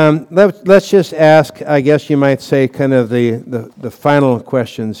right. Let's just ask, I guess you might say, kind of the final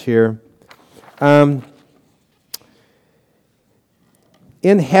questions here. In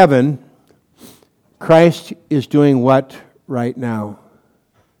heaven, Christ is doing what right now?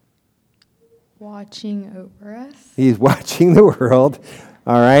 Watching over us. He's watching the world,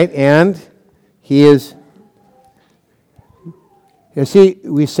 all right, and he is,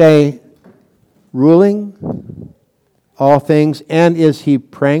 we say, ruling all things, and is he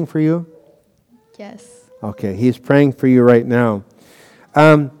praying for you? Yes. Okay, he's praying for you right now.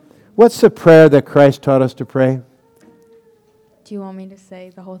 What's the prayer that Christ taught us to pray? Do you want me to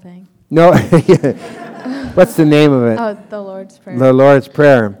say the whole thing? No. What's the name of it? Oh, the Lord's Prayer. The Lord's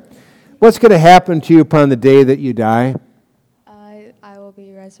Prayer. What's going to happen to you upon the day that you die? I will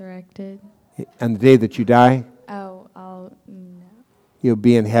be resurrected. On the day that you die, No. you'll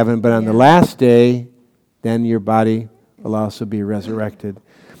be in heaven. But on the last day, then your body will also be resurrected.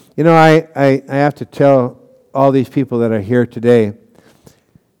 You know, I have to tell all these people that are here today,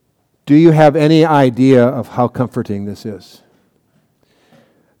 do you have any idea of how comforting this is?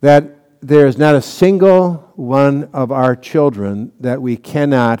 That there is not a single one of our children that we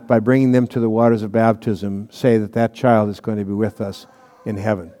cannot, by bringing them to the waters of baptism, say that that child is going to be with us in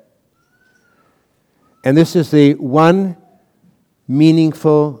heaven. And this is the one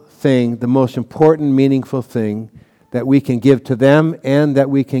meaningful thing, the most important meaningful thing that we can give to them and that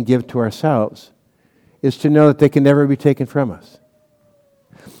we can give to ourselves, is to know that they can never be taken from us.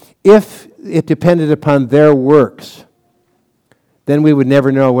 If it depended upon their works, then we would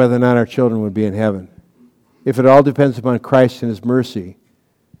never know whether or not our children would be in heaven. If it all depends upon Christ and His mercy,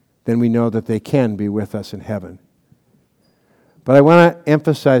 then we know that they can be with us in heaven. But I want to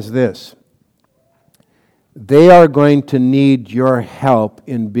emphasize this. They are going to need your help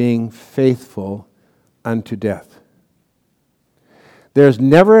in being faithful unto death. There's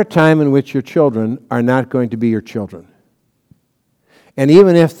never a time in which your children are not going to be your children. And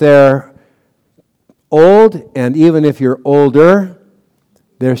even if they're old, and even if you're older,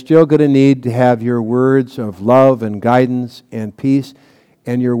 they're still going to need to have your words of love and guidance and peace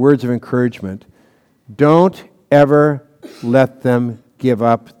and your words of encouragement. Don't ever let them give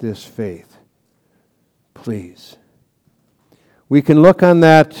up this faith. Please. We can look on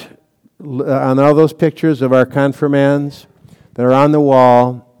all those pictures of our confirmands that are on the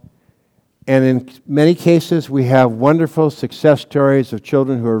wall, and in many cases we have wonderful success stories of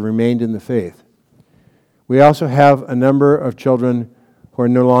children who have remained in the faith. We also have a number of children who are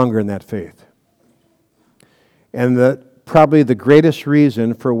no longer in that faith. And probably the greatest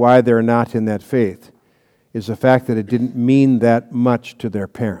reason for why they're not in that faith is the fact that it didn't mean that much to their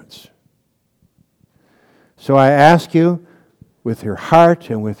parents. So I ask you, with your heart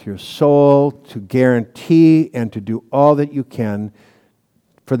and with your soul, to guarantee and to do all that you can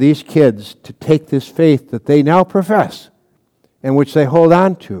for these kids to take this faith that they now profess and which they hold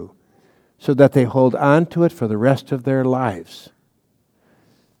on to, so that they hold on to it for the rest of their lives.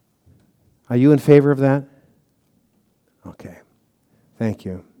 Are you in favor of that? Okay. Thank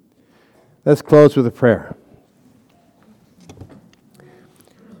you. Let's close with a prayer.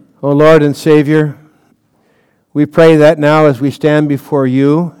 O Lord and Savior, we pray that now as we stand before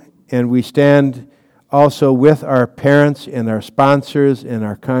you, and we stand also with our parents and our sponsors and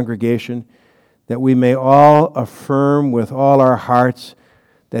our congregation, that we may all affirm with all our hearts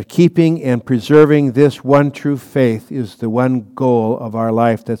that keeping and preserving this one true faith is the one goal of our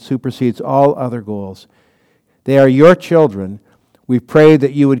life that supersedes all other goals. They are your children. We pray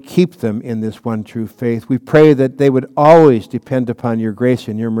that you would keep them in this one true faith. We pray that they would always depend upon your grace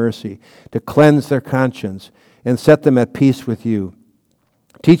and your mercy to cleanse their conscience and set them at peace with you.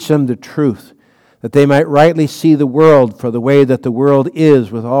 Teach them the truth, that they might rightly see the world for the way that the world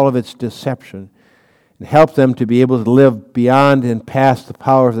is with all of its deception, and help them to be able to live beyond and past the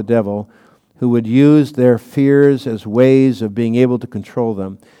power of the devil, who would use their fears as ways of being able to control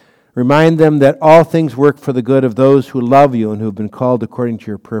them. Remind them that all things work for the good of those who love you and who have been called according to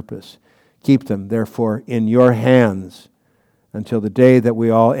your purpose. Keep them, therefore, in your hands until the day that we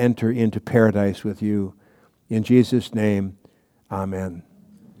all enter into paradise with you. In Jesus' name, amen.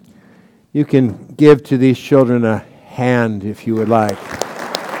 You can give to these children a hand if you would like.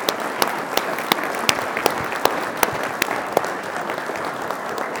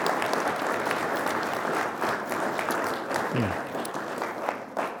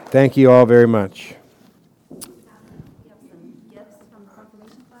 Thank you all very much.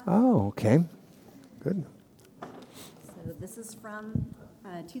 Oh, okay. Good. So this is from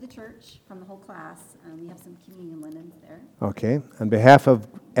to the church, from the whole class. We have some communion linens there. Okay. On behalf of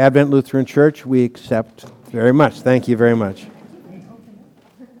Advent Lutheran Church, we accept very much. Thank you very much.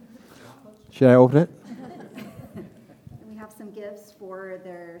 Should I open it? And we have some gifts for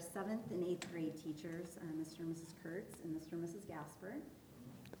their 7th and 8th grade teachers, Mr. and Mrs. Kurtz and Mr. and Mrs. Gasper.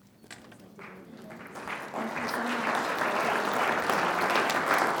 Thank you so much.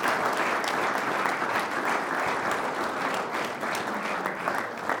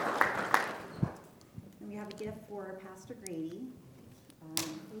 And we have a gift for Pastor Grady.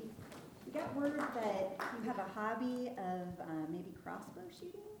 We got word that you have a hobby of maybe crossbow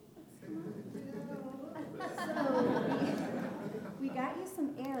shooting. So we got you some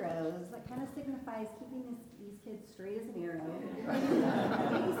arrows that kind of signifies keeping these kids straight as an arrow.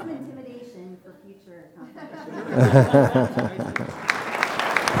 Maybe some intimidation for future competition.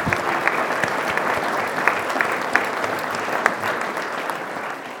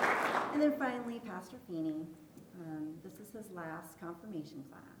 And then finally, Pastor Feeney. This is his last confirmation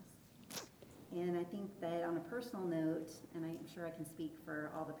class. And I think that on a personal note, and I'm sure I can speak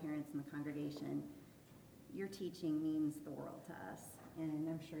for all the parents in the congregation, your teaching means the world to us. And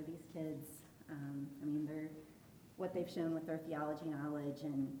I'm sure these kids, they're what they've shown with their theology knowledge,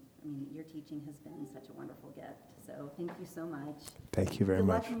 and your teaching has been such a wonderful gift. So thank you so much. Thank you very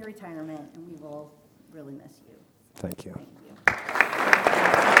much. Good luck in your retirement, and we will really miss you. So Thank you. Thank you.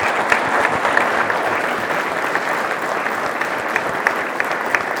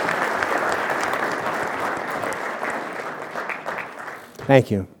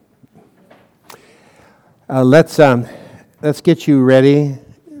 Thank you. Let's get you ready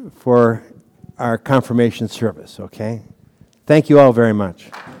for our confirmation service, okay? Thank you all very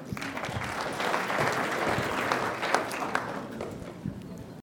much.